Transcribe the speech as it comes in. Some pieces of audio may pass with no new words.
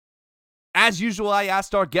As usual, I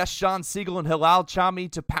asked our guests Shawn, Siegele, and Hilal Chami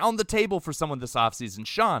to pound the table for someone this offseason.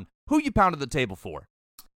 Shawn, who you pounded the table for?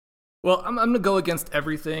 Well, I'm going to go against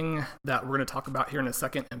everything that we're going to talk about here in a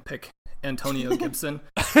second and pick Antonio Gibson.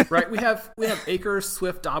 Right? We have Akers,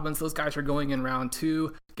 Swift, Dobbins. Those guys are going in round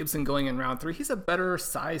 2. Gibson going in round 3. He's a better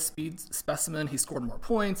size speed specimen. He scored more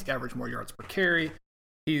points. He averaged more yards per carry.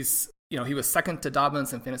 He was second to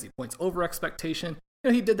Dobbins in fantasy points over expectation.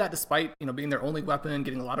 He did that despite, being their only weapon,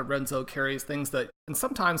 getting a lot of red zone carries, things that and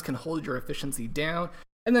sometimes can hold your efficiency down.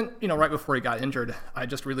 And then, right before he got injured, I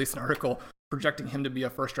just released an article projecting him to be a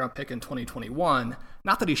first-round pick in 2021.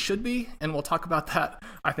 Not that he should be, and we'll talk about that,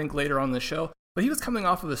 I think, later on the show. But he was coming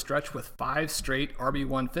off of a stretch with 5 straight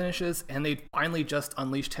RB1 finishes, and they finally just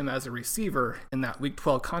unleashed him as a receiver in that Week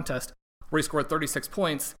 12 contest where he scored 36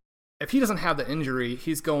 points. If he doesn't have the injury,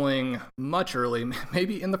 he's going much early,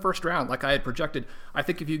 maybe in the first round, like I had projected. I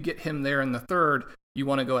think if you get him there in the third, you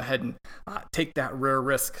want to go ahead and take that rare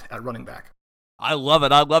risk at running back. I love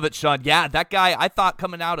it, Shawn. Yeah, that guy, I thought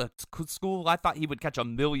coming out of school, I thought he would catch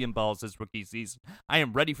 1,000,000 balls his rookie season. I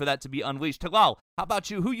am ready for that to be unleashed. Hilal, how about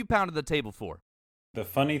you? Who you pounded the table for? The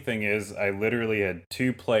funny thing is, I literally had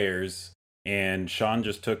 2 players, and Shawn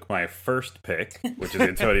just took my first pick, which is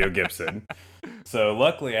Antonio Gibson. So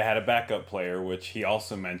luckily I had a backup player, which he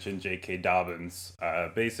also mentioned, J.K. Dobbins.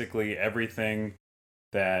 Basically everything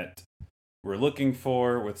that we're looking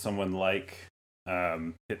for with someone like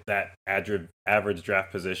hit that average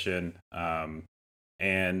draft position.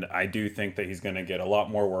 And I do think that he's going to get a lot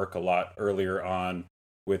more work a lot earlier on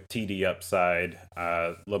with TD upside.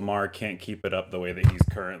 Lamar can't keep it up the way that he's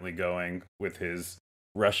currently going with his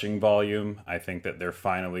rushing volume. I think that they're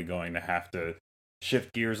finally going to have to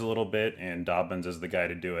shift gears a little bit, and Dobbins is the guy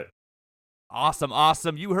to do it.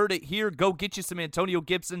 Awesome. You heard it here. Go get you some Antonio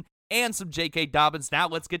Gibson and some J.K. Dobbins. Now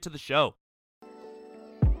let's get to the show.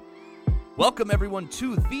 Welcome, everyone,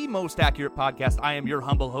 to the Most Accurate Podcast. I am your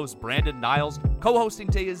humble host, Brandon Niles. Co-hosting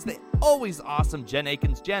today is the always awesome Jen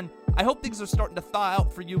Akins. Jen, I hope things are starting to thaw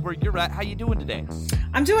out for you where you're at. How you doing today?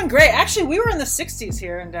 I'm doing great. Actually, we were in the 60s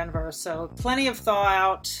here in Denver, so plenty of thaw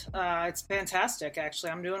out. It's fantastic,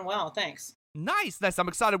 actually. I'm doing well. Thanks. Nice. I'm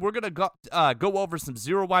excited. We're going to go over some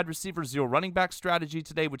zero wide receiver, zero running back strategy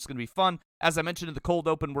today, which is going to be fun. As I mentioned in the cold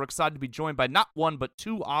open, we're excited to be joined by not one, but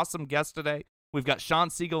 2 awesome guests today. We've got Shawn,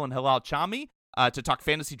 Siegele, and Hilal Chami to talk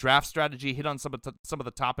fantasy draft strategy, hit on some of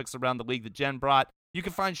the topics around the league that Jen brought. You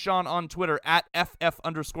can find Shawn on Twitter at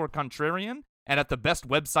 @FF_contrarian and at the best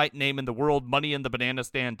website name in the world,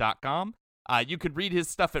 moneyinthebananastand.com. You could read his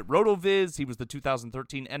stuff at RotoViz. He was the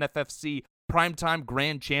 2013 NFFC Primetime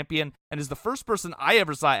Grand Champion and is the first person I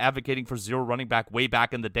ever saw advocating for zero running back way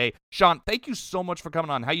back in the day. Shawn, thank you so much for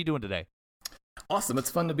coming on. How you doing today? Awesome. It's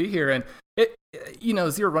fun to be here. And,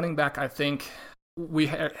 zero running back, I think we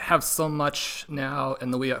have so much now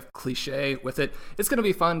in the way of cliche with it. It's going to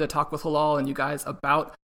be fun to talk with Hilal and you guys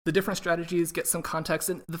about the different strategies, get some context.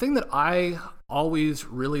 And the thing that I always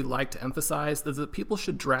really like to emphasize is that people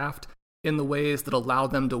should draft in the ways that allow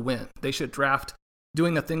them to win. They should draft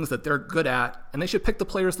doing the things that they're good at, and they should pick the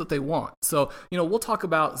players that they want. So, we'll talk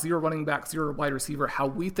about zero running back, zero wide receiver, how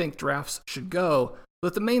we think drafts should go.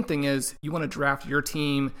 But the main thing is you want to draft your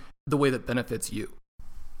team the way that benefits you.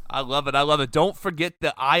 I love it. Don't forget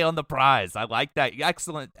the eye on the prize. I like that.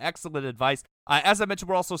 Excellent advice. As I mentioned,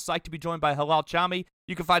 we're also psyched to be joined by Hilal Chami.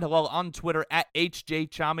 You can find Hilal on Twitter at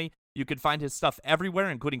HJChami. You can find his stuff everywhere,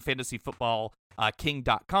 including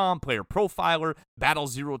fantasyfootballking.com, Player Profiler, Battle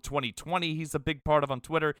Zero 2020. He's a big part of on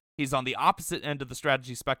Twitter. He's on the opposite end of the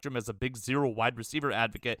strategy spectrum as a big zero wide receiver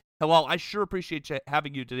advocate. Hilal, I sure appreciate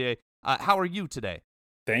having you today. How are you today?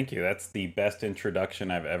 Thank you. That's the best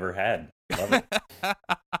introduction I've ever had. Love it.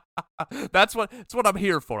 That's what I'm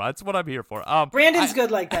here for. Brandon's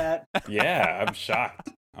good like that. Yeah, I'm shocked.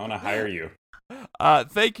 I want to hire you.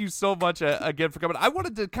 Thank you so much again for coming. I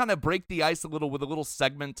wanted to kind of break the ice a little with a little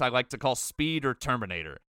segment I like to call Speed or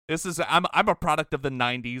Terminator. I'm a product of the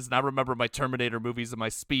 90s, and I remember my Terminator movies and my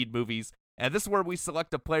Speed movies. And this is where we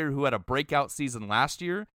select a player who had a breakout season last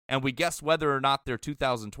year, and we guess whether or not their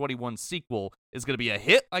 2021 sequel is going to be a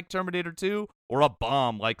hit like Terminator 2 or a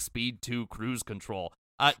bomb like Speed 2 Cruise Control.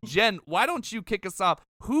 Jen, why don't you kick us off?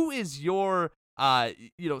 Who is your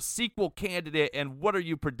sequel candidate, and what are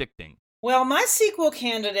you predicting? Well, my sequel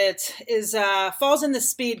candidate is falls in the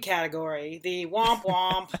speed category, the womp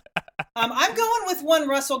womp. I'm going with one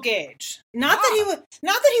Russell Gage. Not that he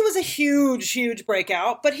was a huge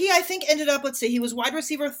breakout, but I think ended up, let's see, he was wide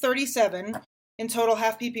receiver 37 in total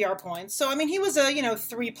half PPR points. So I mean, he was a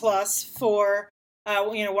 3+ for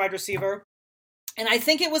wide receiver, and I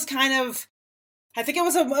think it was kind of I think it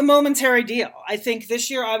was a momentary deal. I think this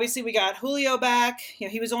year, obviously, we got Julio back.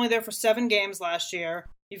 He was only there for 7 games last year.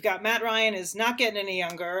 You've got Matt Ryan is not getting any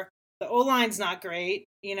younger. The O-line's not great,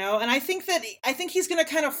 and I think he's going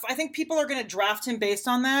to I think people are going to draft him based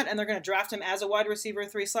on that, and they're going to draft him as a wide receiver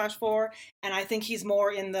 3/4, and I think he's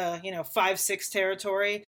more in the 5-6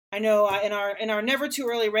 territory. I know in our never too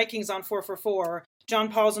early rankings on 4for4, John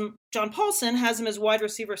Paulson has him as wide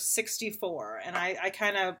receiver 64, and I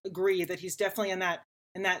kind of agree that he's definitely in the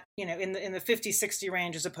 50-60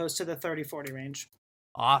 range as opposed to the 30-40 range.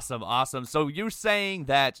 Awesome. So you're saying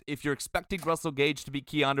that if you're expecting Russell Gage to be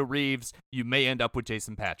Keanu Reeves, you may end up with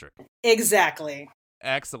Jason Patrick. Exactly.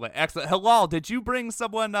 Excellent. Hilal, did you bring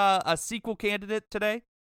someone a sequel candidate today?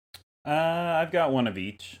 I've got one of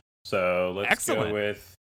each. So let's go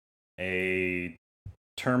with a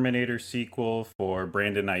Terminator sequel for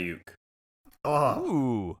Brandon Ayuk. Oh.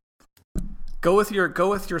 Ooh. Go with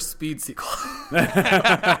your speed sequel.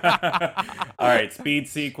 All right, speed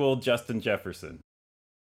sequel, Justin Jefferson.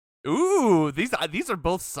 Ooh, these are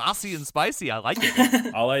both saucy and spicy. I like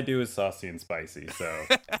it. All I do is saucy and spicy. So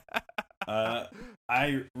I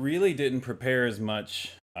really didn't prepare as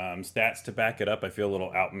much stats to back it up. I feel a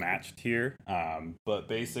little outmatched here. But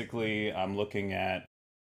basically, I'm looking at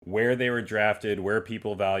where they were drafted, where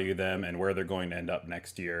people value them, and where they're going to end up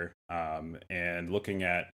next year. And looking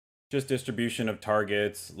at just distribution of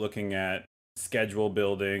targets, looking at schedule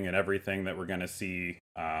building and everything that we're going to see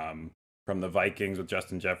from the Vikings with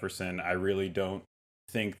Justin Jefferson. I really don't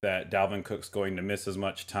think that Dalvin Cook's going to miss as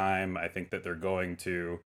much time. I think that they're going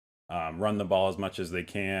to run the ball as much as they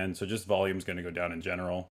can. So just volume's going to go down in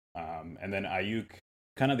general. And then Ayuk,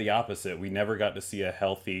 kind of the opposite. We never got to see a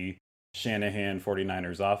healthy Shanahan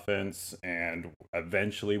 49ers offense, and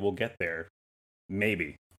eventually we'll get there.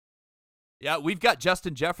 Maybe. Yeah, we've got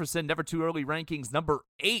Justin Jefferson, never too early rankings, number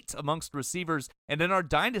 8 amongst receivers. And in our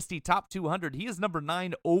Dynasty Top 200, he is number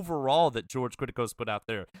 9 overall that George Criticos put out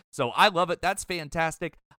there. So I love it. That's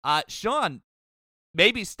fantastic. Shawn,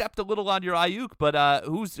 maybe stepped a little on your Ayuk, but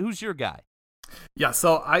who's your guy? Yeah,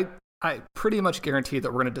 so I pretty much guarantee that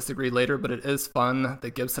we're going to disagree later, but it is fun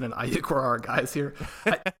that Gibson and Ayuk were our guys here.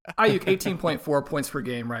 Ayuk, 18.4 points per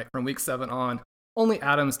game, right, from week 7 on. Only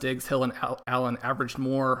Adams, Diggs, Hill, and Allen averaged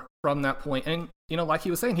more from that point. And, like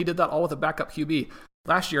he was saying, he did that all with a backup QB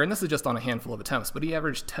last year. And this is just on a handful of attempts, but he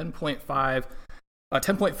averaged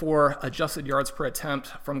 10.4 adjusted yards per attempt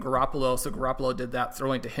from Garoppolo. So Garoppolo did that,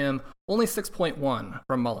 throwing to him. Only 6.1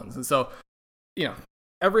 from Mullins. And so,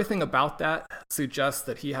 everything about that suggests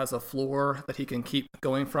that he has a floor that he can keep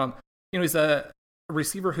going from. He's a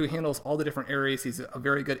receiver who handles all the different areas. He's a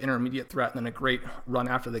very good intermediate threat and then a great run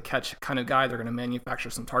after the catch kind of guy. They're going to manufacture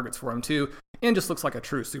some targets for him too, and just looks like a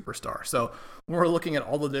true superstar. So when we're looking at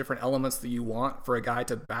all the different elements that you want for a guy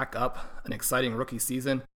to back up an exciting rookie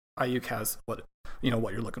season, Ayuk has what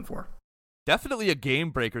you're looking for. Definitely a game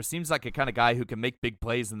breaker. Seems like a kind of guy who can make big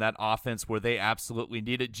plays in that offense where they absolutely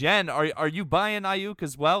need it. Jen, are you buying Ayuk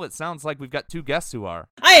as well? It sounds like we've got 2 guests who are.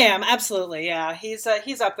 I am, absolutely, yeah. He's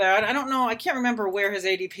up there. I don't know, I can't remember where his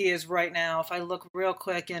ADP is right now. If I look real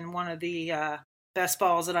quick in one of the best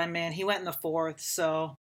balls that I'm in, he went in the 4th,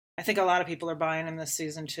 so I think a lot of people are buying him this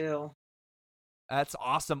season too. That's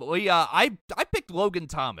awesome. I picked Logan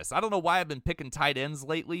Thomas. I don't know why I've been picking tight ends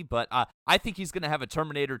lately, but I think he's going to have a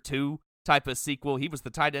Terminator 2 type of sequel. He was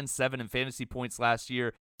the tight end 7 in fantasy points last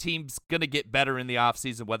year. Team's going to get better in the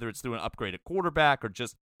offseason, whether it's through an upgraded quarterback or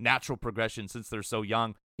just natural progression since they're so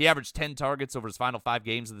young. He averaged 10 targets over his final 5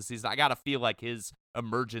 games of the season. I got to feel like his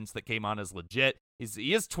emergence that came on is legit.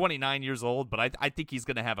 He is 29 years old, but I think he's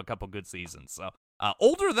going to have a couple good seasons. So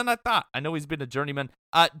older than I thought. I know he's been a journeyman.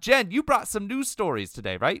 Jen, you brought some news stories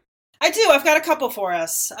today, right? I do. I've got a couple for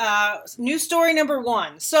us. News story number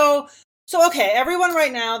 1. So okay, everyone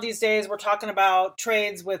right now these days, we're talking about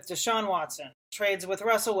trades with Deshaun Watson, trades with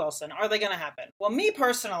Russell Wilson. Are they going to happen? Well, me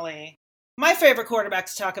personally, my favorite quarterback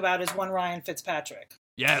to talk about is one Ryan Fitzpatrick.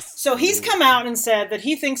 Yes. So he's come out and said that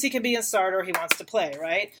he thinks he can be a starter. He wants to play,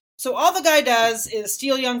 right? So all the guy does is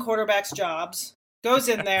steal young quarterbacks' jobs, goes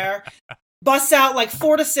in there, busts out like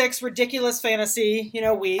 4 to 6 ridiculous fantasy,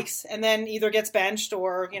 weeks, and then either gets benched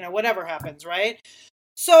or, whatever happens, right?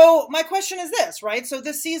 So my question is this, right? So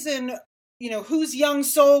this season, whose young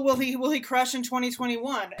soul will he crush in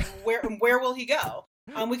 2021, and where will he go?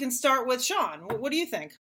 We can start with Shawn. What do you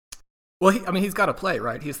think? Well, he's got to play,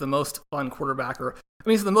 right? He's the most fun quarterback,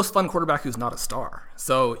 he's the most fun quarterback who's not a star.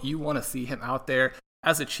 So you want to see him out there.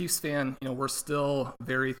 As a Chiefs fan, we're still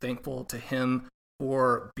very thankful to him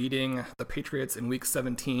for beating the Patriots in Week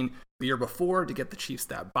 17 the year before to get the Chiefs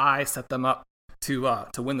that bye, set them up to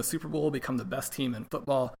win the Super Bowl, become the best team in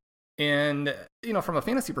football. And, from a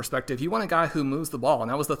fantasy perspective, you want a guy who moves the ball. And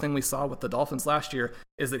that was the thing we saw with the Dolphins last year,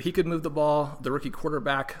 is that he could move the ball. The rookie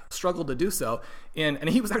quarterback struggled to do so. And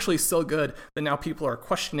he was actually so good that now people are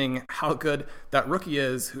questioning how good that rookie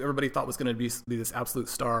is, who everybody thought was going to be this absolute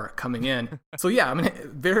star coming in. So, yeah,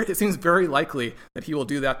 it seems very likely that he will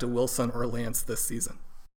do that to Wilson or Lance this season.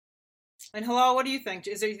 And Hilal, what do you think?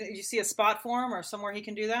 Do you see a spot for him or somewhere he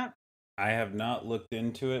can do that? I have not looked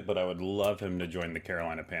into it, but I would love him to join the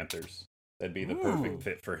Carolina Panthers. That'd be the perfect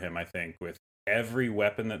fit for him, I think. With every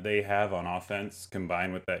weapon that they have on offense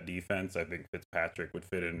combined with that defense, I think Fitzpatrick would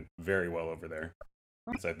fit in very well over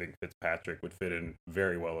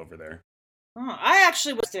there. I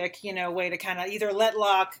actually would stick, way to kind of either let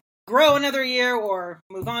Locke grow another year or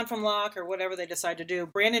move on from Locke or whatever they decide to do.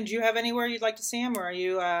 Brandon, do you have anywhere you'd like to see him, or are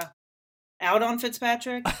you out on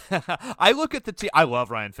Fitzpatrick? I look at the team. I love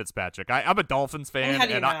Ryan Fitzpatrick. I'm a Dolphins fan,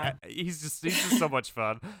 and he's just so much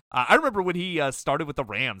fun. I remember when he started with the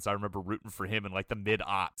Rams. I remember rooting for him in like the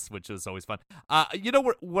mid-aughts, which was always fun.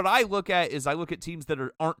 What I look at is I look at teams that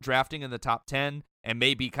aren't drafting in the top 10 and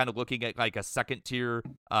maybe kind of looking at like a second-tier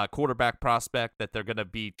quarterback prospect that they're going to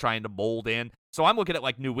be trying to mold in. So I'm looking at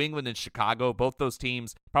like New England and Chicago. Both those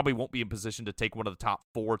teams probably won't be in position to take one of the top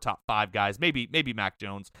 4, top 5 guys. Maybe Mac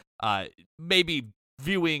Jones. Maybe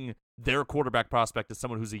viewing their quarterback prospect as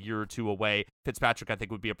someone who's a year or two away. Fitzpatrick, I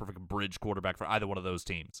think, would be a perfect bridge quarterback for either one of those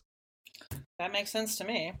teams. That makes sense to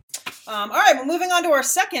me. All right, well, moving on to our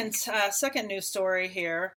second news story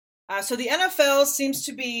here. So the NFL seems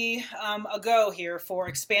to be a go here for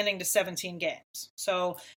expanding to 17 games.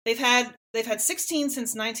 So they've had 16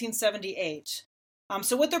 since 1978.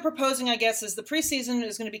 So what they're proposing, I guess, is the preseason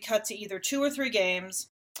is going to be cut to either 2 or 3 games.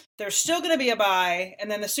 There's still going to be a bye, and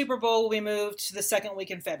then the Super Bowl will be moved to the second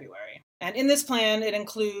week in February. And in this plan, it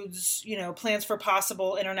includes, plans for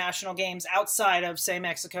possible international games outside of, say,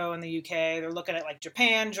 Mexico and the UK. They're looking at like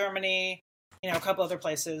Japan, Germany, a couple other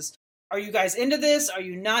places. Are you guys into this? Are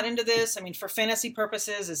you not into this? For fantasy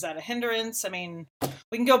purposes, is that a hindrance?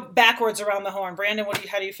 We can go backwards around the horn. Brandon,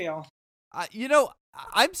 how do you feel?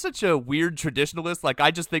 I'm such a weird traditionalist. Like,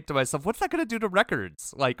 I just think to myself, what's that going to do to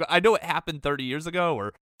records? Like, I know it happened 30 years ago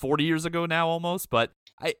or 40 years ago now almost, but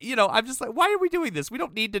I'm just like, why are we doing this? We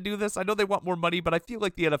don't need to do this. I know they want more money, but I feel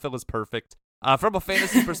like the NFL is perfect. From a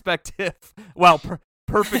fantasy perspective, well,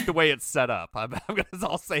 perfect the way it's set up.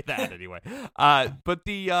 I'll say that anyway. But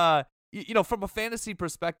from a fantasy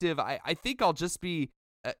perspective, I think I'll just be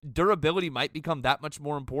durability might become that much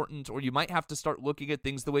more important, or you might have to start looking at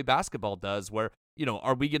things the way basketball does, where,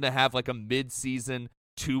 are we going to have like a mid-season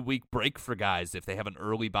 2-week break for guys if they have an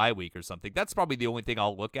early bye week or something? That's probably the only thing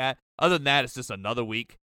I'll look at. Other than that, it's just another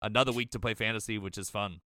week to play fantasy, which is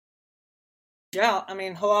fun. Yeah,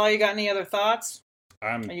 Hilal, you got any other thoughts?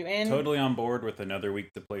 I'm Are you in? Totally on board with another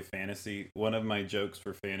week to play fantasy. One of my jokes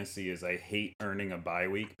for fantasy is I hate earning a bye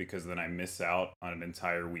week because then I miss out on an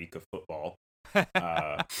entire week of football.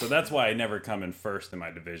 So that's why I never come in first in my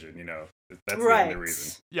division. That's the only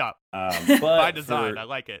reason. Yeah, but by design. I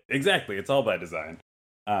like it. Exactly, it's all by design.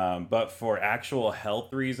 But for actual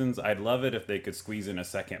health reasons, I'd love it if they could squeeze in a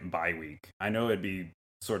second bye week. I know it'd be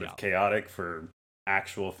sort of chaotic for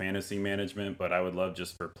actual fantasy management, but I would love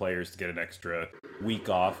just for players to get an extra week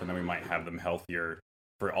off, and then we might have them healthier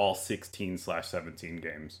for all 16/17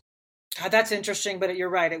 games. God, that's interesting, but you're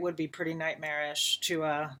right. It would be pretty nightmarish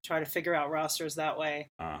to try to figure out rosters that way.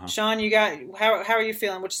 Shawn, how are you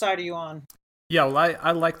feeling? Which side are you on? Yeah, well,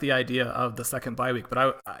 I like the idea of the second bye week,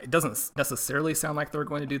 but it doesn't necessarily sound like they're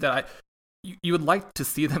going to do that. You would like to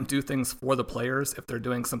see them do things for the players if they're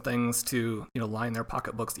doing some things to line their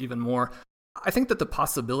pocketbooks even more. I think that the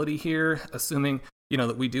possibility here, assuming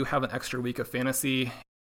that we do have an extra week of fantasy,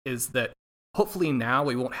 is that hopefully now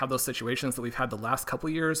we won't have those situations that we've had the last couple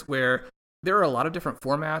years where there are a lot of different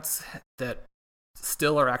formats that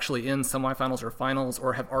still are actually in semifinals or finals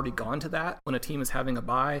or have already gone to that when a team is having a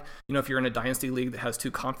bye. If you're in a dynasty league that has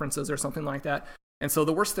 2 conferences or something like that. And so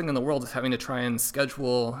the worst thing in the world is having to try and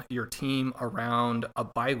schedule your team around a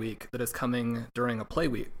bye week that is coming during a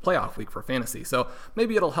playoff week for fantasy. So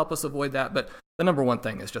maybe it'll help us avoid that, but the number one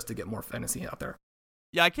thing is just to get more fantasy out there.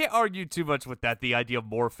 Yeah, I can't argue too much with that, the idea of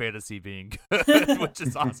more fantasy being good, which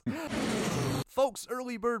is awesome. Folks,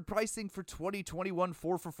 early bird pricing for 2021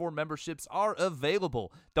 4for4 memberships are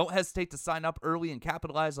available. Don't hesitate to sign up early and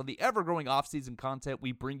capitalize on the ever-growing off-season content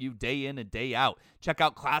we bring you day in and day out. Check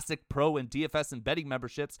out Classic, Pro, and DFS and betting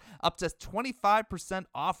memberships up to 25%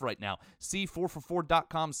 off right now. See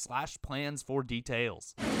 4for4.com/plans for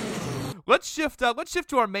details. Let's shift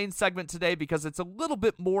to our main segment today because it's a little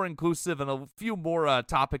bit more inclusive and a few more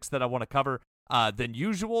topics that I want to cover. than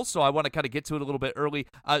usual, so I want to kind of get to it a little bit early.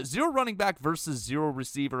 Zero running back versus zero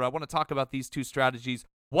receiver. I want to talk about these two strategies,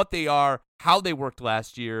 what they are, how they worked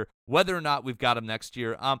last year, whether or not we've got them next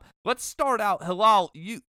year. Let's start out. Hilal,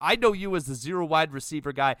 I know you as the zero wide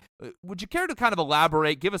receiver guy. Would you care to kind of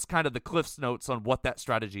elaborate, give us kind of the Cliff's Notes on what that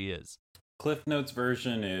strategy is? Cliff Notes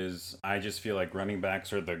version is, I just feel like running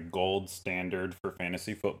backs are the gold standard for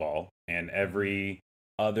fantasy football, and every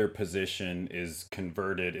other position is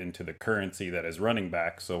converted into the currency that is running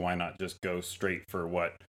back, so why not just go straight for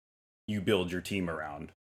what you build your team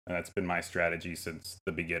around? And that's been my strategy since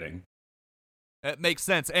the beginning. It makes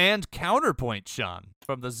sense. And counterpoint, Shawn,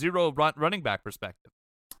 from the zero running back perspective.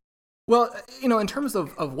 Well, in terms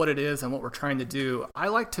of what it is and what we're trying to do, I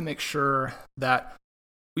like to make sure that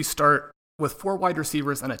we start with 4 wide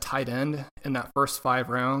receivers and a tight end in that first 5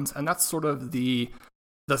 rounds. And that's sort of the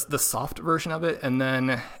soft version of it. And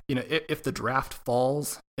then, if the draft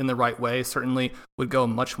falls in the right way, certainly would go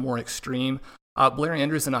much more extreme. Blair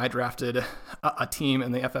Andrews and I drafted a team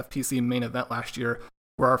in the FFPC main event last year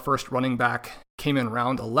where our first running back came in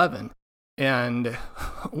round 11. And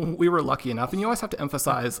we were lucky enough, and you always have to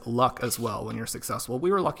emphasize luck as well when you're successful. We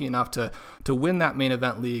were lucky enough to win that main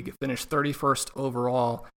event league, finish 31st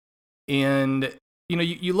overall. And,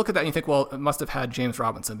 you look at that and you think, well, it must have had James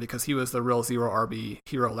Robinson because he was the real zero RB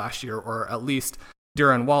hero last year, or at least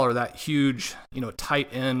Darren Waller, that huge, tight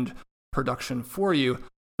end production for you.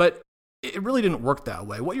 But it really didn't work that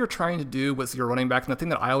way. What you're trying to do with your running back, and the thing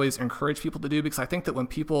that I always encourage people to do, because I think that when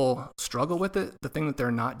people struggle with it, the thing that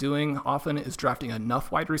they're not doing often is drafting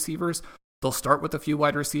enough wide receivers. They'll start with a few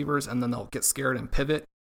wide receivers and then they'll get scared and pivot.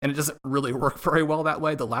 And it doesn't really work very well that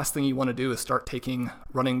way. The last thing you want to do is start taking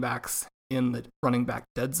running backs in the running back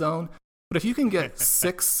dead zone. But if you can get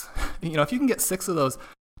 6, if you can get 6 of those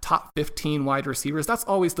top 15 wide receivers, that's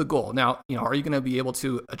always the goal. Now, are you going to be able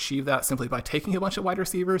to achieve that simply by taking a bunch of wide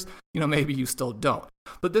receivers? Maybe you still don't.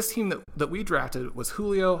 But this team that we drafted was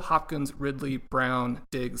Julio, Hopkins, Ridley, Brown,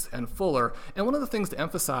 Diggs, and Fuller. And one of the things to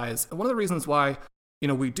emphasize, and one of the reasons why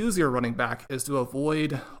we do zero running back is to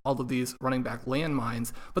avoid all of these running back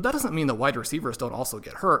landmines. But that doesn't mean that wide receivers don't also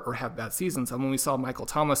get hurt or have bad seasons. And when we saw Michael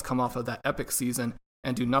Thomas come off of that epic season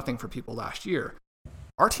and do nothing for people last year,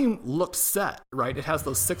 our team looked set, right? It has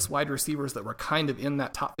those 6 wide receivers that were kind of in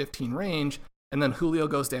that top 15 range. And then Julio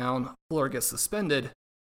goes down, Fuller gets suspended.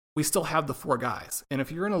 We still have the 4 guys. And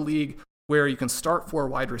if you're in a league where you can start 4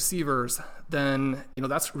 wide receivers, then,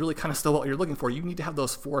 that's really kind of still what you're looking for. You need to have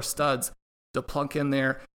those 4 studs to plunk in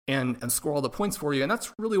there and score all the points for you. And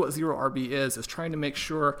that's really what zero RB is trying to make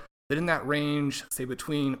sure that in that range, say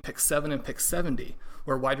between pick 7 and pick 70,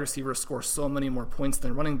 where wide receivers score so many more points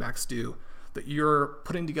than running backs do, that you're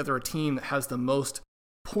putting together a team that has the most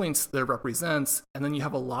points that it represents, and then you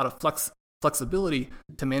have a lot of flexibility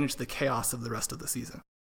to manage the chaos of the rest of the season.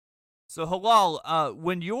 So Hilal,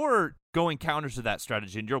 when you're going counter to that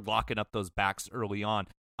strategy and you're locking up those backs early on,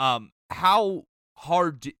 how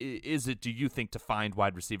hard is it, do you think, to find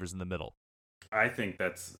wide receivers in the middle? I think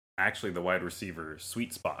that's actually the wide receiver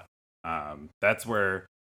sweet spot. That's where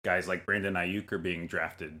guys like Brandon Ayuk are being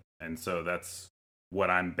drafted. And so that's what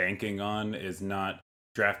I'm banking on, is not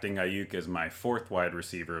drafting Ayuk as my 4th wide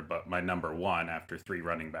receiver, but my number 1 after 3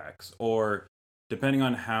 running backs. Or depending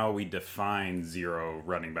on how we define zero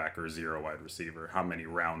running back or zero wide receiver, how many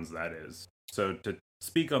rounds that is. So to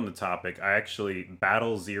speak on the topic, I actually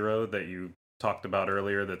Battle Zero that you talked about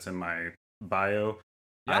earlier, that's in my bio.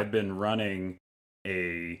 Yeah. I've been running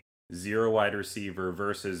a 0 wide receiver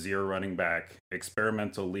versus 0 running back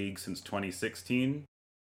experimental league since 2016,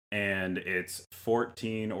 and it's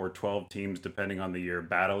 14 or 12 teams depending on the year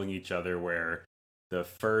battling each other, where the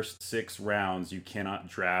first 6 rounds you cannot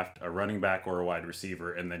draft a running back or a wide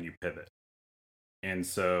receiver, and then you pivot. And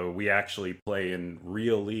so we actually play in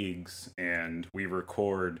real leagues and we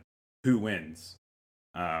record who wins.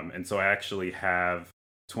 And so I actually have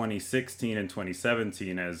 2016 and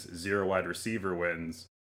 2017 as 0 wide receiver wins,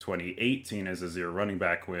 2018 as a 0 running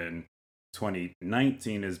back win,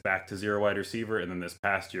 2019 is back to 0 wide receiver, and then this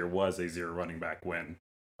past year was a 0 running back win,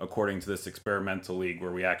 according to this experimental league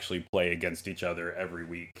where we actually play against each other every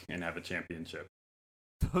week and have a championship.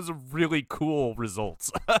 Those are really cool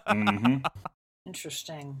results. Mm-hmm.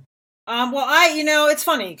 Interesting. Well, it's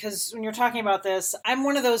funny because when you're talking about this, I'm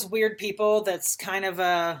one of those weird people that's kind of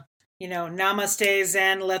a, namaste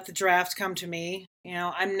zen, let the draft come to me.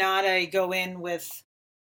 I'm not a go in with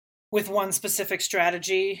one specific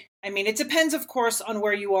strategy. I mean, it depends, of course, on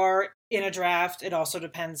where you are in a draft. It also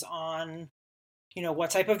depends on, what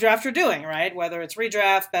type of draft you're doing, right? Whether it's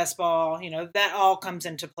redraft, best ball, that all comes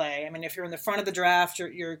into play. I mean, if you're in the front of the draft,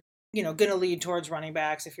 you're going to lead towards running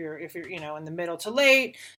backs. If you're in the middle to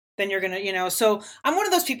late, then you're going to, so I'm one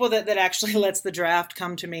of those people that actually lets the draft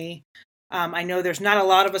come to me. I know there's not a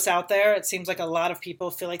lot of us out there. It seems like a lot of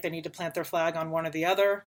people feel like they need to plant their flag on one or the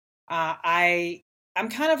other. I'm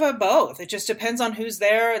kind of a both. It just depends on who's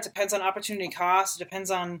there. It depends on opportunity cost. It depends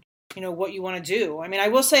on, what you want to do. I mean, I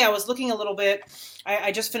will say I was looking a little bit.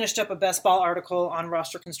 I just finished up a best ball article on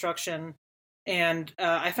roster construction, and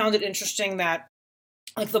I found it interesting that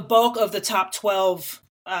like the bulk of the top 12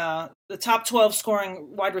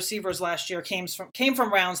 scoring wide receivers last year came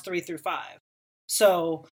from rounds 3 through 5.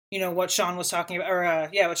 So, what Shawn was talking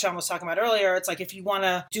about, what Shawn was talking about earlier, it's like if you want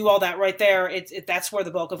to do all that right there, that's where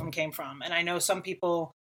the bulk of them came from. And I know some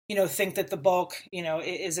people, think that the bulk,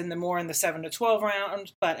 is in the 7 to 12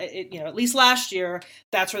 round, but at least last year,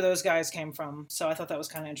 that's where those guys came from. So I thought that was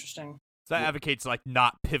kind of interesting. So that advocates like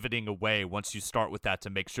not pivoting away once you start with that to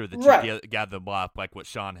make sure that you gather them up, like what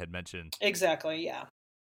Shawn had mentioned. Exactly, yeah.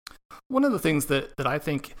 One of the things that I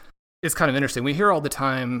think is kind of interesting, we hear all the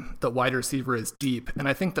time that wide receiver is deep, and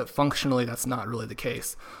I think that functionally that's not really the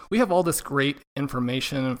case. We have all this great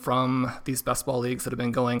information from these best ball leagues that have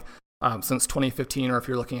been going since 2015, or if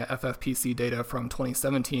you're looking at FFPC data from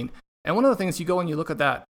 2017. And one of the things, you go and you look at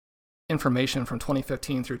that information from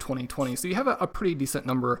 2015 through 2020, so you have a pretty decent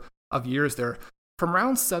number of years there. From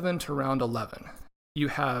round 7 to round 11, you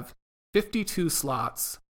have 52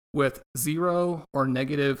 slots with 0 or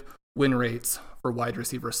negative win rates for wide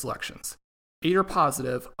receiver selections. 8 are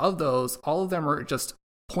positive. Of those, all of them are just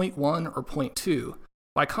 0.1 or 0.2.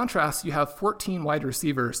 By contrast, you have 14 wide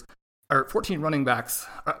receivers, or 14 running backs.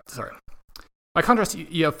 By contrast,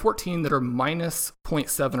 you have 14 that are minus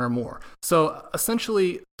 0.7 or more. So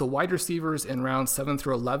essentially, the wide receivers in rounds 7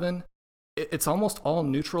 through 11, it's almost all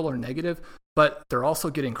neutral or negative, but they're also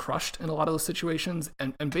getting crushed in a lot of those situations,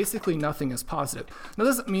 and basically nothing is positive. Now, that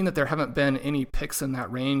doesn't mean that there haven't been any picks in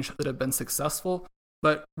that range that have been successful,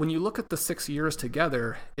 but when you look at the 6 years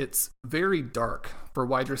together, it's very dark for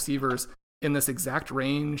wide receivers in this exact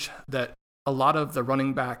range that a lot of the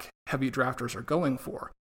running back heavy drafters are going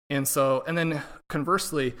for. And then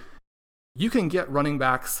conversely, you can get running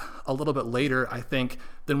backs a little bit later, I think,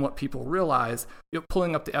 than what people realize.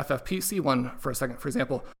 Pulling up the FFPC one for a second, for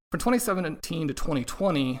example, from 2017 to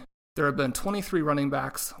 2020, there have been 23 running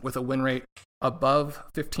backs with a win rate above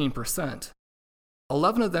 15%.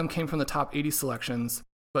 11 of them came from the top 80 selections,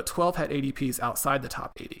 but 12 had ADPs outside the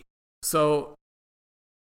top 80. So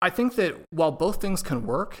I think that while both things can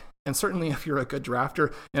work, and certainly if you're a good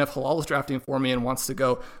drafter, and if Hilal is drafting for me and wants to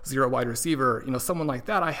go 0 wide receiver, someone like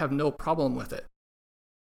that, I have no problem with it.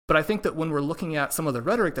 But I think that when we're looking at some of the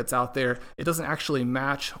rhetoric that's out there, it doesn't actually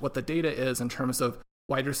match what the data is in terms of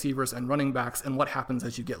wide receivers and running backs and what happens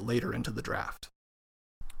as you get later into the draft.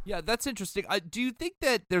 Yeah, that's interesting. Do you think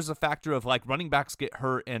that there's a factor of like running backs get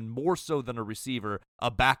hurt, and more so than a receiver,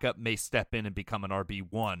 a backup may step in and become an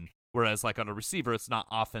RB1, whereas like on a receiver, it's not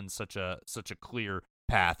often such a clear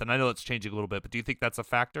path? And I know it's changing a little bit, but do you think that's a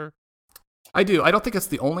factor? I do. I don't think it's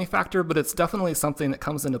the only factor, but it's definitely something that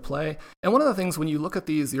comes into play. And one of the things, when you look at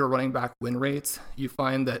these 0 running back win rates, you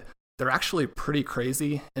find that they're actually pretty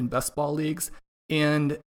crazy in best ball leagues.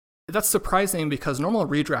 And that's surprising because normal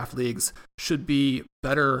redraft leagues should be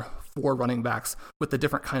better for running backs with the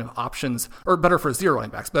different kind of options, or better for 0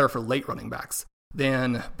 running backs, better for late running backs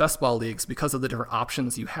than best ball leagues because of the different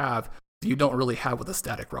options you have that you don't really have with a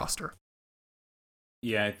static roster.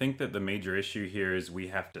 Yeah, I think that the major issue here is we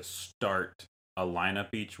have to start a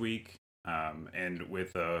lineup each week. And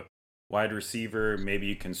with a wide receiver, maybe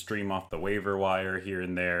you can stream off the waiver wire here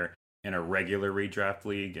and there in a regular redraft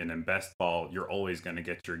league. And in best ball, you're always going to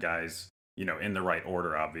get your guys, in the right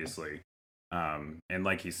order, obviously. And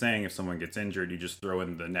like he's saying, if someone gets injured, you just throw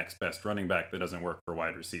in the next best running back that doesn't work for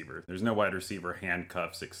wide receiver. There's no wide receiver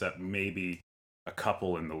handcuffs except maybe a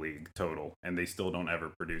couple in the league total, and they still don't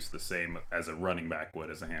ever produce the same as a running back would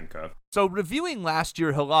as a handcuff. So reviewing last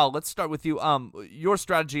year, Hilal, let's start with you. Your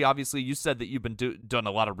strategy, obviously, you said that you've been done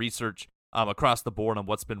a lot of research across the board on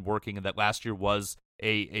what's been working, and that last year was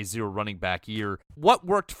a 0 running back year. What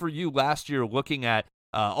worked for you last year, looking at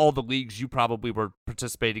all the leagues you probably were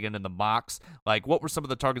participating in the mocks? Like, what were some of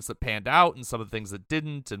the targets that panned out and some of the things that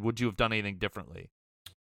didn't, and would you have done anything differently?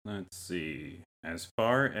 Let's see. As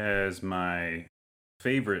far as my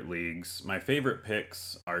favorite leagues, my favorite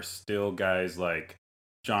picks are still guys like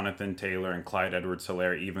Jonathan Taylor and Clyde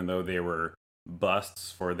Edwards-Helaire, even though they were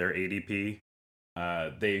busts for their ADP.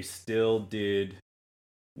 They still did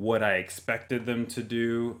what I expected them to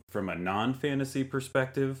do from a non-fantasy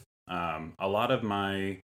perspective. A lot of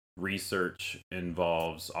my research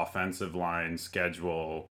involves offensive line,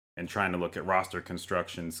 schedule, and trying to look at roster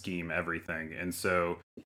construction, scheme, everything. And so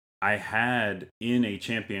I had in a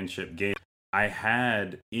championship game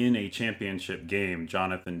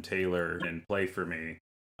Jonathan Taylor and play for me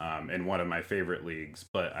in one of my favorite leagues,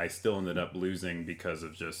 but I still ended up losing because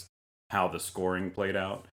of just how the scoring played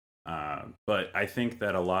out. But I think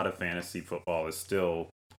that a lot of fantasy football is still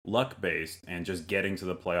luck-based, and just getting to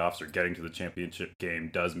the playoffs or getting to the championship game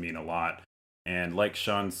does mean a lot. And like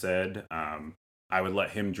Shawn said, I would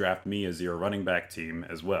let him draft me a 0 running back team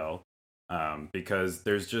as well, because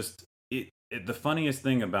there's just the funniest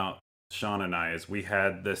thing about Shawn and I is we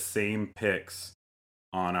had the same picks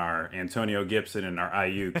on our Antonio Gibson and our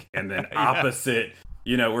Ayuk, and then opposite,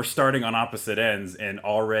 we're starting on opposite ends and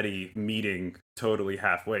already meeting totally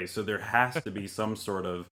halfway. So there has to be some sort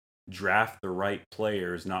of draft the right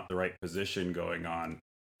players, not the right position going on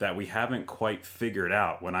that we haven't quite figured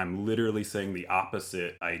out, when I'm literally saying the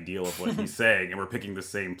opposite ideal of what he's saying and we're picking the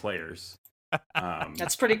same players.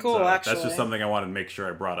 That's pretty cool, so actually. That's just something I wanted to make sure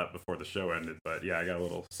I brought up before the show ended. But yeah, I got a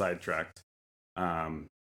little sidetracked.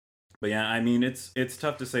 But yeah, I mean, it's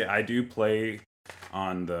tough to say. I do play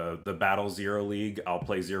on the Battle 0 League. I'll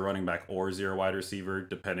play 0 running back or 0 wide receiver,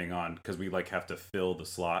 depending on, because we have to fill the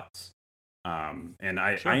slots. And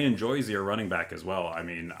I enjoy 0 running back as well. I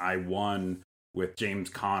mean, I won with James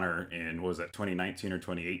Conner in, what was that, 2019 or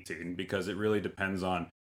 2018? Because it really depends on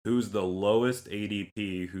who's the lowest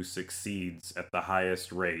ADP who succeeds at the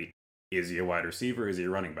highest rate. Is he a wide receiver? Is he a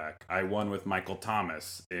running back? I won with Michael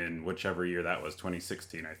Thomas in whichever year that was,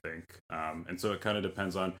 2016, I think. And so it kind of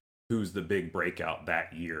depends on who's the big breakout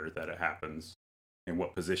that year that it happens and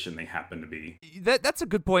what position they happen to be. That's a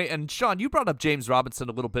good point. And Shawn, you brought up James Robinson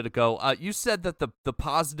a little bit ago. You said that the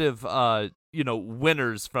positive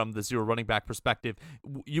winners from the 0 running back perspective,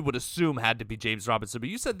 you would assume had to be James Robinson, but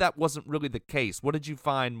you said that wasn't really the case. What did you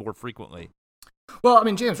find more frequently? Well, I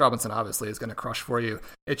mean, James Robinson obviously is going to crush for you.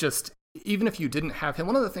 It just, even if you didn't have him,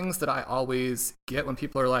 one of the things that I always get when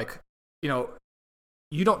people are like,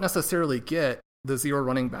 you don't necessarily get the 0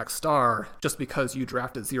 running back star just because you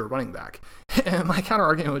drafted 0 running back. And my counter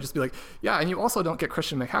argument would just be like, yeah, and you also don't get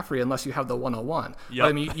Christian McCaffrey unless you have the 101. Yep.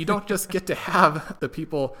 I mean, you don't just get to have the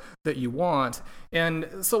people that you want. And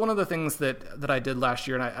so one of the things that I did last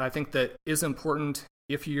year, and I think that is important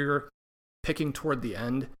if you're picking toward the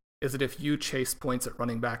end, is that if you chase points at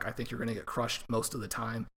running back, I think you're going to get crushed most of the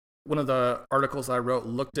time. One of the articles I wrote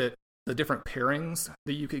looked at the different pairings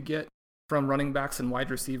that you could get from running backs and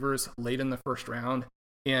wide receivers late in the first round.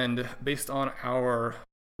 And based on our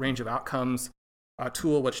range of outcomes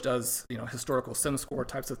tool, which does historical sim score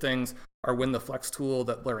types of things, our Win the Flex tool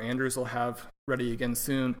that Blair Andrews will have ready again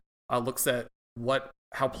soon, looks at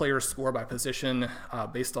how players score by position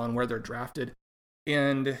based on where they're drafted.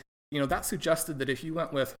 And that suggested that if you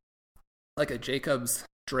went with like a Jacobs,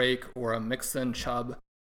 Drake, or a Mixon, Chubb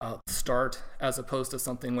start, as opposed to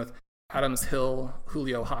something with Adams, Hill,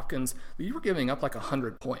 Julio, Hopkins, you were giving up like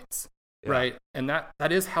 100 points, right? And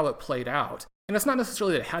that is how it played out. And it's not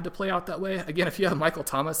necessarily that it had to play out that way. Again, if you have Michael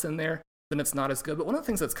Thomas in there, then it's not as good. But one of the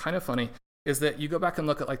things that's kind of funny is that you go back and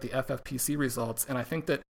look at like the FFPC results, and I think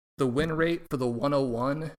that the win rate for the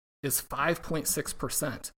 101 is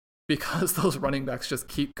 5.6%, because those running backs just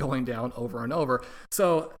keep going down over and over.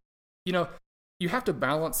 So, you have to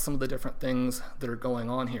balance some of the different things that are going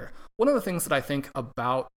on here. One of the things that I think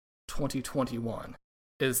about 2021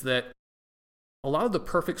 is that a lot of the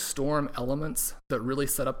perfect storm elements that really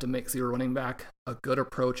set up to make 0 running back a good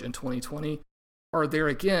approach in 2020 are there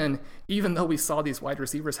again, even though we saw these wide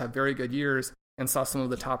receivers have very good years and saw some of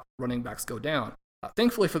the top running backs go down.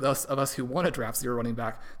 Thankfully for those of us who want to draft 0 running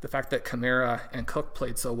back, the fact that Kamara and Cook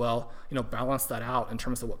played so well, balanced that out in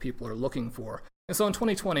terms of what people are looking for. And so in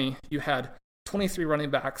 2020, you had 23 running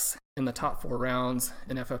backs in the top 4 rounds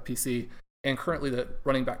in FFPC, and currently the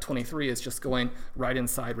running back 23 is just going right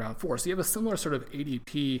inside round 4. So you have a similar sort of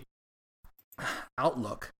ADP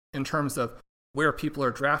outlook in terms of where people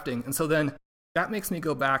are drafting. And so then that makes me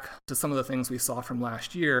go back to some of the things we saw from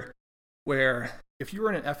last year, where if you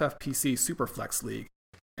were in an FFPC Superflex league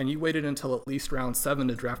and you waited until at least round 7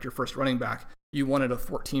 to draft your first running back, you wanted a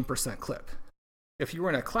 14% clip. If you were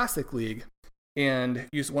in a classic league and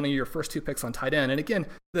used one of your first 2 picks on tight end, and again,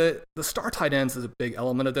 the star tight ends is a big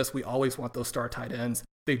element of this. We always want those star tight ends.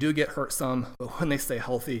 They do get hurt some, but when they stay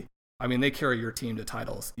healthy, I mean, they carry your team to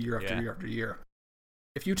titles year after year after year.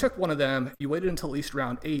 If you took one of them, you waited until at least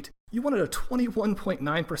round 8, you wanted a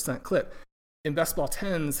 21.9% clip. In best ball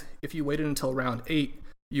 10s, if you waited until round 8,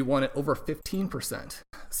 you wanted over 15%.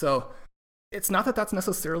 So it's not that that's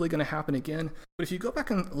necessarily going to happen again, but if you go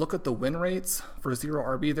back and look at the win rates for 0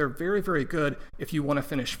 RB, they're very, very good if you want to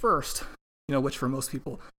finish first, which for most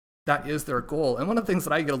people that is their goal. And one of the things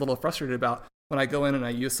that I get a little frustrated about when I go in and I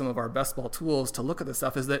use some of our best ball tools to look at this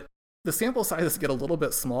stuff is that the sample sizes get a little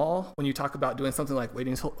bit small when you talk about doing something like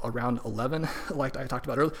waiting until around 11, like I talked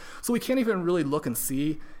about earlier. So we can't even really look and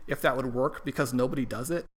see if that would work because nobody does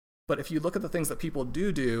it. But if you look at the things that people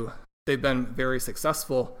do, they've been very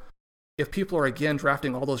successful. If people are, again,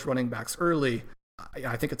 drafting all those running backs early,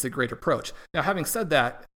 I think it's a great approach. Now, having said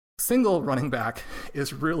that, single running back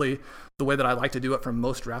is really the way that I like to do it for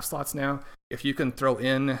most draft slots now. If you can throw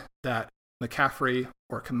in that McCaffrey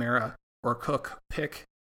or Kamara or Cook pick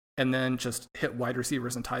and then just hit wide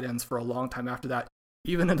receivers and tight ends for a long time after that,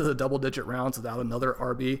 even into the double-digit rounds without another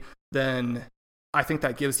RB, then I think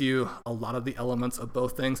that gives you a lot of the elements of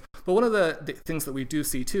both things. But one of the things that we do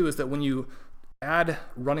see, too, is that when you add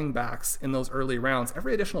running backs in those early rounds,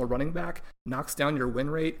 every additional running back knocks down your win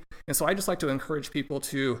rate. And so I just like to encourage people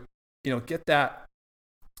to, get that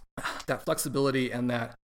flexibility and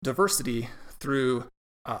that diversity through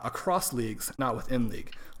across leagues, not within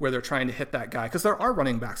league, where they're trying to hit that guy. Because there are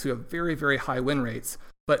running backs who have very, very high win rates,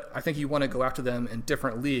 but I think you want to go after them in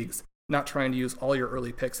different leagues, not trying to use all your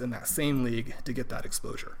early picks in that same league to get that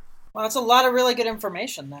exposure. Well, that's a lot of really good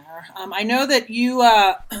information there. I know that you,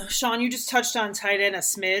 Shawn, you just touched on tight end a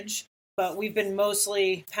smidge, but we've been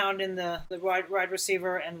mostly pounding the wide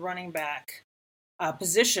receiver and running back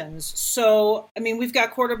positions. So, we've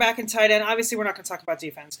got quarterback and tight end. Obviously, we're not going to talk about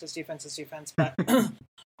defense because defense is defense. But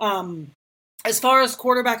as far as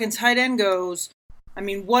quarterback and tight end goes,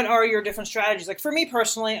 what are your different strategies? Like for me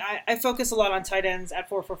personally, I focus a lot on tight ends at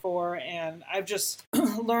 4-for-4, and I've just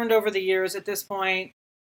learned over the years at this point,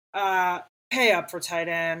 pay up for tight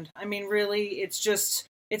end. Really, it's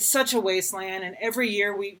such a wasteland. And every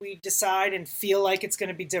year we decide and feel like it's going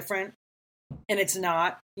to be different, and it's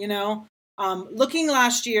not, looking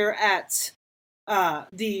last year at,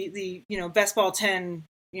 the best ball 10,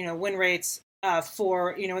 win rates,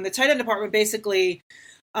 for, in the tight end department, basically,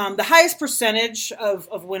 the highest percentage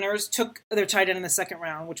of winners took their tight end in the second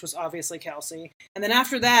round, which was obviously Kelsey. And then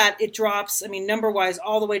after that, it drops, number-wise,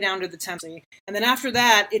 all the way down to the 10th. And then after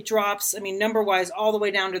that, it drops, number-wise, all the way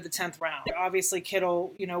down to the 10th round. Obviously,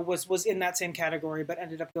 Kittle, was in that same category, but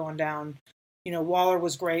ended up going down. Waller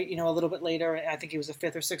was great, a little bit later. I think he was a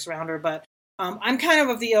 5th or 6th rounder. But I'm kind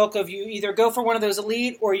of the ilk of you either go for one of those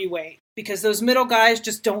elite or you wait. Because those middle guys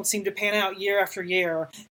just don't seem to pan out year after year.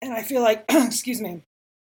 And I feel like,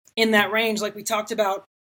 in that range, like we talked about,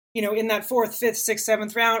 in that 4th, 5th, 6th,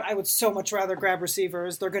 7th round, I would so much rather grab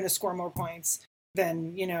receivers. They're going to score more points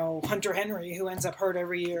than, Hunter Henry, who ends up hurt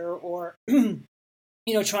every year, or,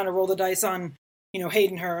 trying to roll the dice on,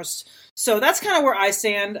 Hayden Hurst. So that's kind of where I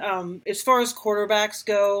stand. As far as quarterbacks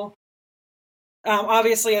go,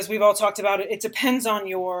 obviously, as we've all talked about, it depends on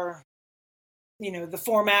your, the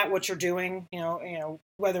format, what you're doing,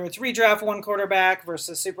 whether it's redraft one quarterback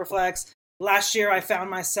versus superflex. Last year, I found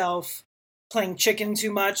myself playing chicken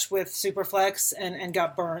too much with Superflex and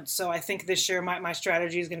got burnt. So I think this year my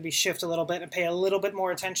strategy is going to be shift a little bit and pay a little bit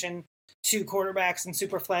more attention to quarterbacks and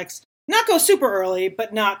Superflex. Not go super early,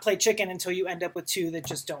 but not play chicken until you end up with two that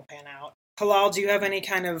just don't pan out. Hilal, do you have any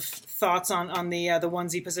kind of thoughts on the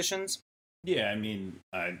onesie positions? Yeah,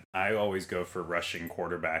 I always go for rushing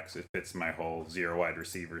quarterbacks. It fits my whole zero wide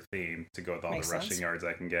receiver theme to go with all Makes the rushing sense. yards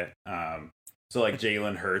I can get. So like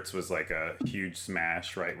Jalen Hurts was like a huge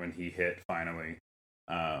smash right when he hit finally.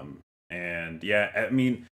 And yeah,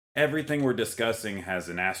 everything we're discussing has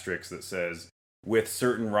an asterisk that says with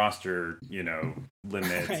certain roster,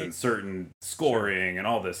 limits Right. and certain scoring and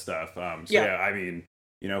all this stuff.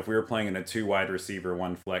 If we were playing in a 2 wide receiver,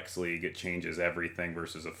 1 flex league, it changes everything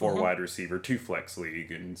versus a 4 wide receiver, 2 flex league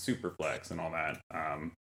and super flex and all that.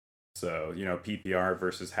 PPR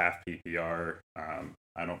versus half PPR.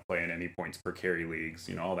 I don't play in any points per carry leagues,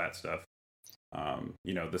 all that stuff.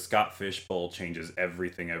 The Scott Fish Bowl changes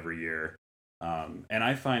everything every year. And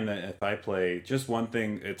I find that if I play just one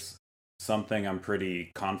thing, it's something I'm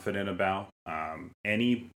pretty confident about.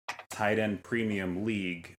 Any tight end premium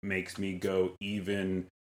league makes me go even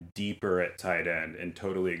deeper at tight end and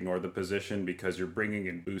totally ignore the position because you're bringing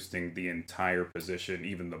and boosting the entire position,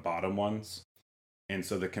 even the bottom ones. And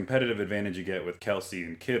so the competitive advantage you get with Kelsey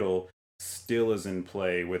and Kittle still is in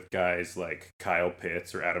play with guys like Kyle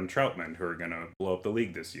Pitts or Adam Troutman who are going to blow up the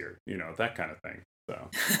league this year, that kind of thing. So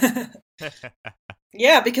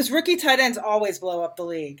Yeah, because rookie tight ends always blow up the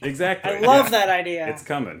league. Exactly. I love that idea. It's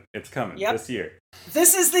coming Yep. this year.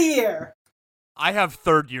 This is the year. I have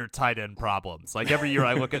third-year tight end problems. Like every year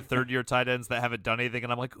I look at third-year tight ends that haven't done anything,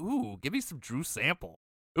 and I'm like, ooh, give me some Drew Sample.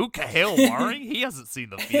 Ooh, Kahale Waring? He hasn't seen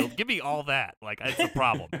the field. Give me all that. Like, it's a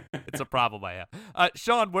problem. It's a problem I have.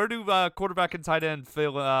 Shawn, where do quarterback and tight end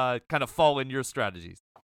kind of fall in your strategies?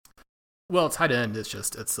 Well, tight end is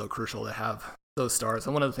it's so crucial to have those stars.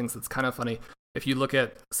 And one of the things that's kind of funny, if you look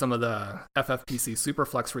at some of the FFPC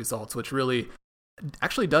Superflex results, which really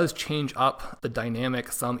actually does change up the dynamic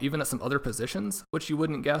even at some other positions, which you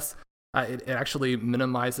wouldn't guess. It actually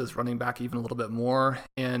minimizes running back even a little bit more.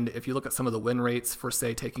 And if you look at some of the win rates for,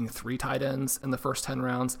 say, taking 3 tight ends in the first 10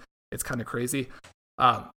 rounds, it's kind of crazy.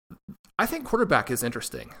 I think quarterback is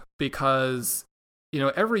interesting because,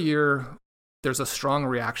 every year there's a strong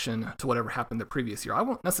reaction to whatever happened the previous year. I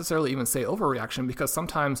won't necessarily even say overreaction because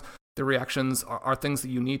sometimes the reactions are things that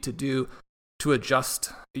you need to do to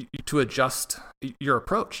adjust your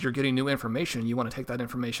approach. You're getting new information. You want to take that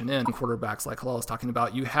information in. Quarterbacks, like Hilal was talking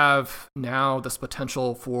about, you have now this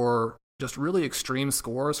potential for just really extreme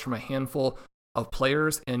scores from a handful of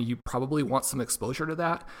players, and you probably want some exposure to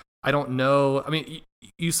that. I don't know. I mean,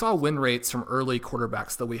 you saw win rates from early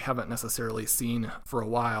quarterbacks that we haven't necessarily seen for a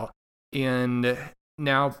while. And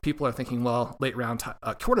now people are thinking, well, late round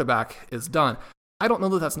quarterback is done. I don't know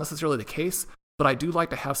that that's necessarily the case, but I do like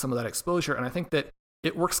to have some of that exposure. And I think that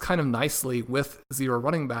it works kind of nicely with zero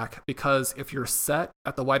running back because if you're set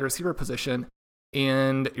at the wide receiver position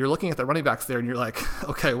and you're looking at the running backs there and you're like,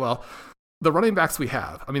 okay, well, the running backs we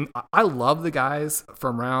have, I mean, I love the guys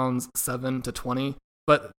from rounds 7 to 20,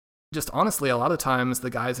 but just honestly, a lot of times the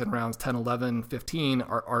guys in rounds 10, 11, 15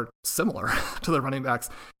 are similar to the running backs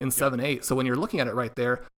in 7, 8. So when you're looking at it right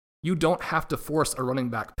there, you don't have to force a running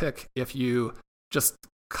back pick if you just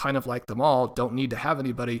kind of like them all, don't need to have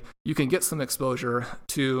anybody. You can get some exposure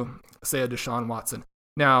to, say, a Deshaun Watson.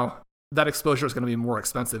 Now, that exposure is going to be more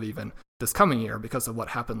expensive even this coming year because of what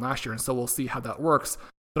happened last year, and so we'll see how that works.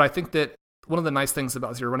 But I think that one of the nice things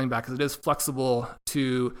about zero running back is it is flexible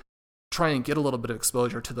to try and get a little bit of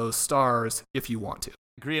exposure to those stars if you want to.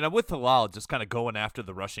 Agree, and I'm with Hilal just kind of going after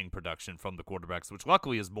the rushing production from the quarterbacks, which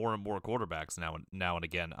luckily is more and more quarterbacks now and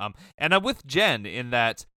again. And I'm with Jen in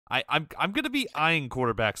that I'm going to be eyeing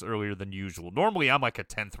quarterbacks earlier than usual. Normally, I'm like a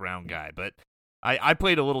 10th round guy, but I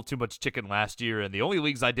played a little too much chicken last year, and the only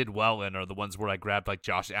leagues I did well in are the ones where I grabbed like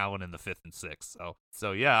Josh Allen in the 5th and 6th.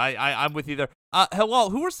 So yeah, I'm with you there. Hilal,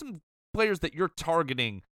 who are some players that you're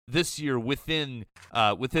targeting this year within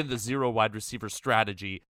the zero wide receiver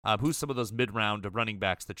strategy? Who's some of those mid-round running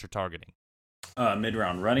backs that you're targeting?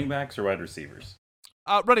 Mid-round running backs or wide receivers?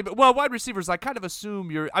 Wide receivers, I kind of assume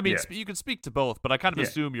you're. I mean, Yeah. you can speak to both, but I kind of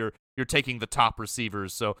assume you're taking the top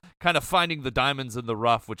receivers. So, kind of finding the diamonds in the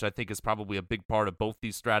rough, which I think is probably a big part of both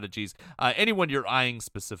these strategies. Anyone you're eyeing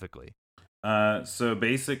specifically? So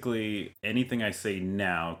basically, anything I say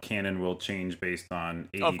now, canon will change based on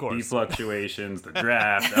ADP fluctuations, the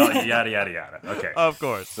draft, yada yada yada. Okay, of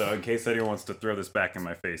course. So in case anyone wants to throw this back in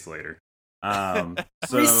my face later, so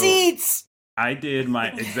receipts. I did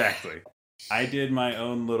my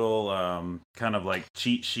own little kind of like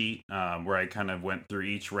cheat sheet where I kind of went through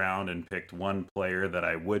each round and picked one player that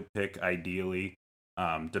I would pick ideally,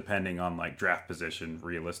 depending on like draft position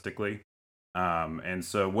realistically. And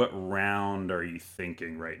so what round are you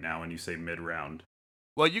thinking right now when you say mid-round?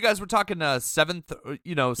 Well, you guys were talking 7th, 6th,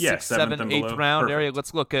 7th, 8th round Perfect. area.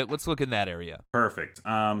 Let's look in that area. Perfect.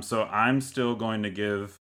 So I'm still going to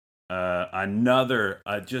give another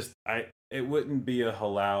it wouldn't be a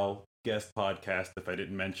Hilal guest podcast if I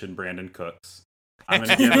didn't mention Brandon Cooks. I'm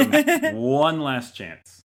going to give him one last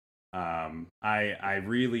chance. I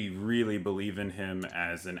really, really believe in him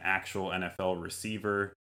as an actual NFL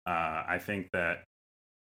receiver. I think that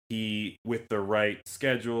he, with the right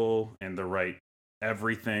schedule and the right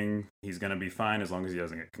everything, he's going to be fine as long as he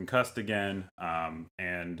doesn't get concussed again.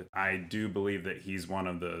 And I do believe that he's one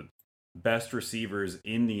of the best receivers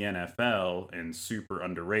in the NFL and super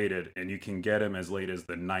underrated, and you can get him as late as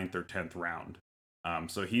the 9th or 10th round.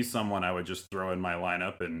 So he's someone I would just throw in my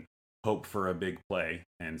lineup and hope for a big play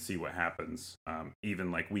and see what happens,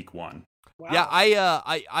 even like week 1. Wow. Yeah,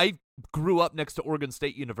 I grew up next to Oregon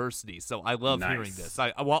State University, so I love hearing this.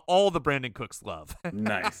 I want all the Brandon Cooks love.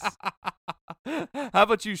 Nice. How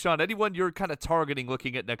about you, Shawn? Anyone you're kind of targeting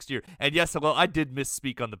looking at next year? And yes, well, I did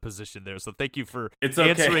misspeak on the position there, so thank you for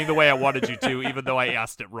answering the way I wanted you to, even though I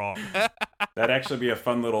asked it wrong. That'd actually be a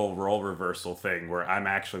fun little role reversal thing where I'm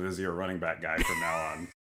actually the zero running back guy from now on.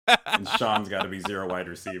 And Shawn's got to be zero wide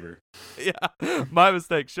receiver. Yeah, my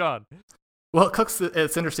mistake, Shawn. Well, Cooks,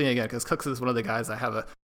 it's interesting again because Cooks is one of the guys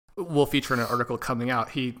we'll feature in an article coming out.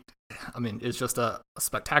 He, is just a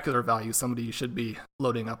spectacular value, somebody you should be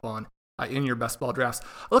loading up on. in your best ball drafts.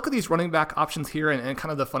 I look at these running back options here, and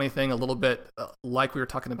kind of the funny thing, a little bit like we were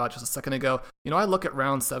talking about just a second ago, I look at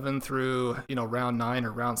round 7 through, round 9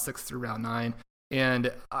 or round 6 through round 9,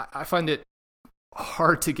 and I find it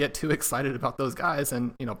hard to get too excited about those guys,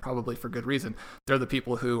 and probably for good reason. They're the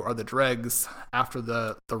people who are the dregs after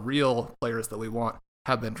the real players that we want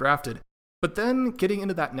have been drafted. But then getting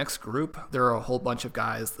into that next group, there are a whole bunch of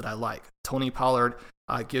guys that I like. Tony Pollard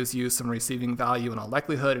gives you some receiving value in all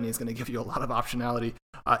likelihood, and he's going to give you a lot of optionality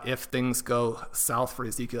if things go south for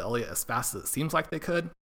Ezekiel Elliott as fast as it seems like they could.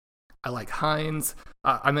 I like Hines.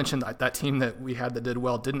 I mentioned that team that we had that did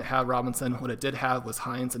well didn't have Robinson. What it did have was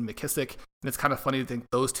Hines and McKissick. And it's kind of funny to think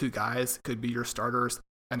those two guys could be your starters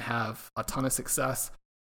and have a ton of success.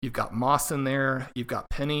 You've got Moss in there. You've got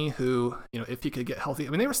Penny, who, if he could get healthy,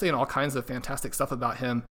 they were saying all kinds of fantastic stuff about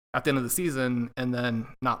him at the end of the season and then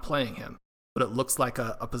not playing him. But it looks like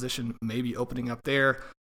a position maybe opening up there.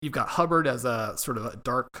 You've got Hubbard as a sort of a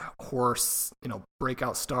dark horse,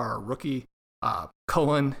 breakout star rookie.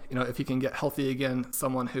 Cohen, if he can get healthy again,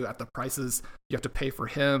 someone who at the prices you have to pay for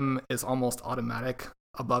him is almost automatic,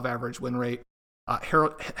 above average win rate.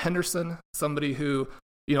 Harold Henderson, somebody who,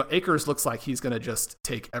 Akers looks like he's going to just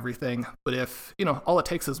take everything. But if, all it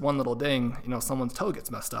takes is one little ding, someone's toe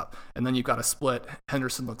gets messed up and then you've got a split.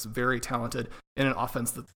 Henderson looks very talented in an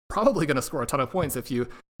offense that's probably going to score a ton of points if you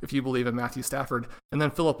believe in Matthew Stafford. And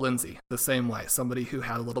then Philip Lindsay, the same way, somebody who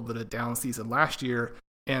had a little bit of down season last year,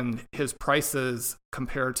 and his prices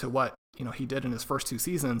compared to what he did in his first 2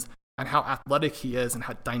 seasons and how athletic he is and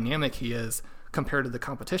how dynamic he is compared to the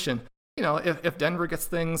competition. If Denver gets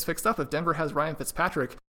things fixed up, if Denver has Ryan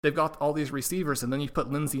Fitzpatrick, they've got all these receivers, and then you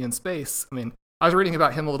put Lindsay in space. I was reading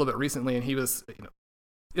about him a little bit recently, and he was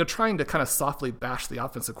trying to kind of softly bash the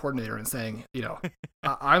offensive coordinator and saying,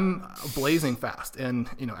 I'm blazing fast and,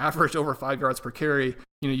 average over 5 yards per carry.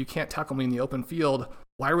 You can't tackle me in the open field.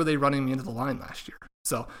 Why were they running me into the line last year?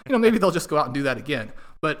 So, maybe they'll just go out and do that again.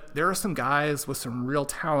 But there are some guys with some real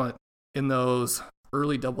talent in those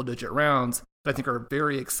early double-digit rounds that I think are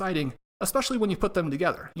very exciting, especially when you put them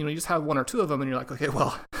together. You just have 1 or 2 of them, and you're like, okay,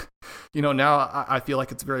 well, now I feel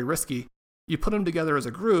like it's very risky. You put them together as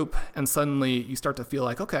a group, and suddenly you start to feel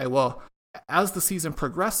like, okay, well, as the season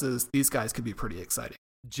progresses, these guys could be pretty exciting.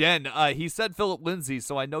 Jen, he said Philip Lindsay,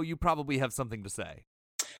 so I know you probably have something to say.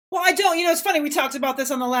 Well, I don't. It's funny. We talked about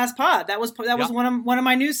this on the last pod. That was one of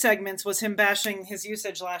my news segments, was him bashing his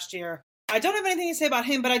usage last year. I don't have anything to say about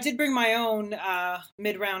him, but I did bring my own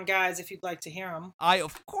mid-round guys if you'd like to hear them.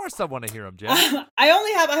 Of course I want to hear them, Jen. I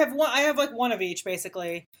have like one of each,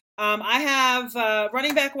 basically. I have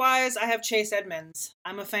running back wise, I have Chase Edmonds.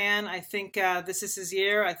 I'm a fan. I think this is his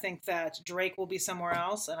year. I think that Drake will be somewhere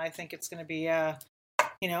else, and I think it's going to be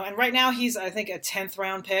and right now he's, I think, a 10th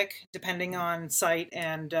round pick, depending on site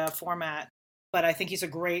and format. But I think he's a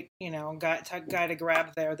great, guy to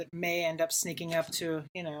grab there that may end up sneaking up to,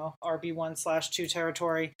 RB1/2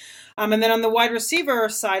 territory. And then on the wide receiver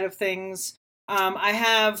side of things, I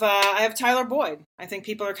have Tyler Boyd. I think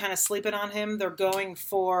people are kind of sleeping on him. They're going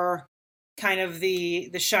for kind of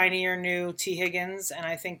the shinier new T. Higgins, and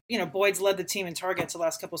I think Boyd's led the team in targets the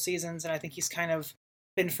last couple seasons, and I think he's kind of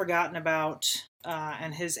been forgotten about.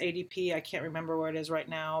 And his ADP, I can't remember where it is right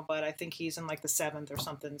now, but I think he's in like the 7th or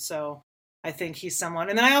something. So I think he's someone.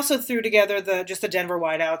 And then I also threw together the Denver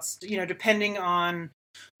wideouts, depending on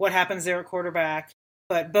what happens there at quarterback.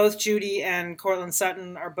 But both Judy and Cortland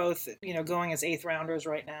Sutton are both, going as 8th rounders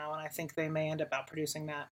right now, and I think they may end up outproducing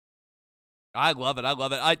that. I love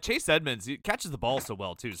it. Chase Edmonds, he catches the ball so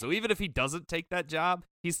well, too. So even if he doesn't take that job,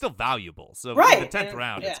 he's still valuable. So right. In the 10th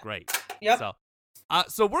round, it's great. Yep.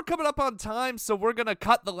 So we're coming up on time, so we're going to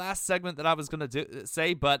cut the last segment that I was going to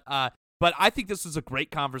say, but I think this was a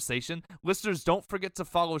great conversation. Listeners, don't forget to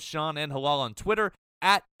follow Shawn and Hilal on Twitter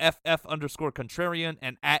at @FF_contrarian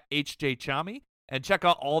and at HJ Chami, and check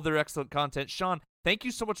out all their excellent content. Shawn, thank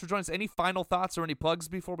you so much for joining us. Any final thoughts or any plugs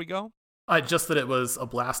before we go? Just that it was a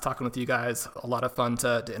blast talking with you guys. A lot of fun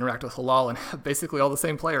to interact with Hilal and basically all the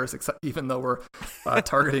same players, except even though we're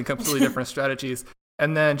targeting completely different strategies.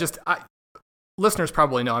 And then listeners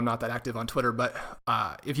probably know I'm not that active on Twitter, but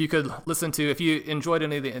if you enjoyed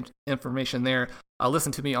any of the information there,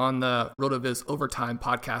 listen to me on the RotoViz Overtime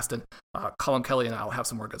podcast, and Colin Kelly and I will have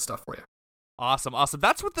some more good stuff for you. Awesome.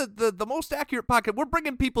 That's what the most accurate podcast. We're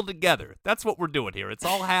bringing people together. That's what we're doing here. It's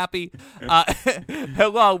all happy.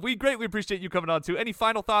 Hello. We greatly appreciate you coming on too. Any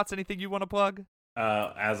final thoughts? Anything you want to plug?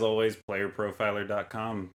 As always,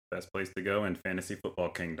 playerprofiler.com, best place to go, and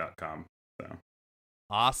fantasyfootballking.com. So.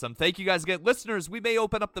 Awesome. Thank you guys again. Listeners, we may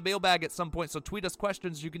open up the mailbag at some point, so tweet us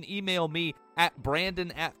questions. You can email me at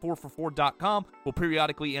brandon@4for4.com. We'll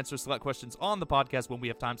periodically answer select questions on the podcast when we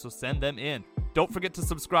have time, so send them in. Don't forget to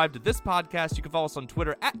subscribe to this podcast. You can follow us on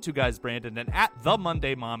Twitter at 2guysbrandon and at the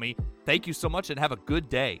Monday Mommy. Thank you so much and have a good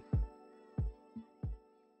day.